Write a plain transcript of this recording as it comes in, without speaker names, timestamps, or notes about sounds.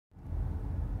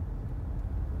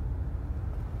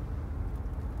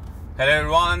Hello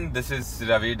everyone, this is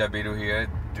Ravi Dabiru here.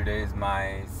 Today is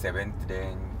my 7th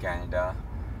day in Canada.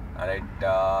 Alright,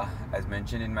 as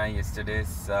mentioned in my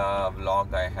yesterday's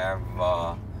vlog, I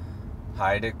have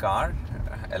hired a car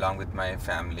along with my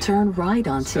family. Turn right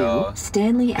onto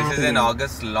Stanley Avenue. This is an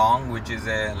August long, which is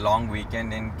a long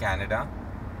weekend in Canada,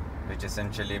 which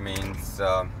essentially means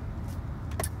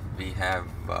we have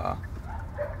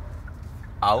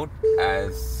out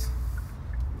as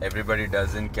everybody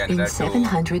does in Canada. In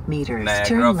 700 meters, Niagara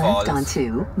turn left Falls.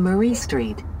 onto Murray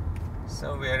Street.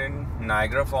 So we are in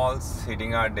Niagara Falls,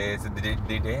 hitting our day. So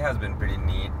the day has been pretty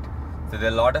neat. So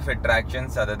there are a lot of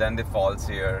attractions other than the falls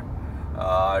here.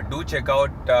 Do check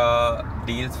out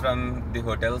deals from the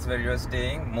hotels where you're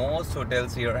staying. Most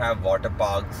hotels here have water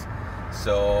parks.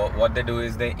 So what they do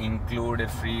is they include a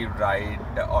free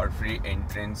ride or free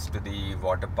entrance to the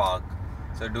water park.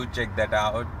 So do check that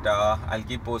out. I'll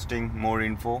keep posting more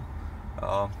info.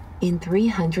 In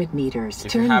 300 meters,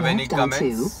 If you turn have any left onto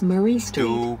comments, Murray Street.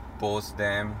 do post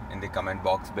them in the comment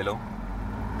box below.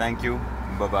 Thank you.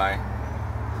 Bye-bye.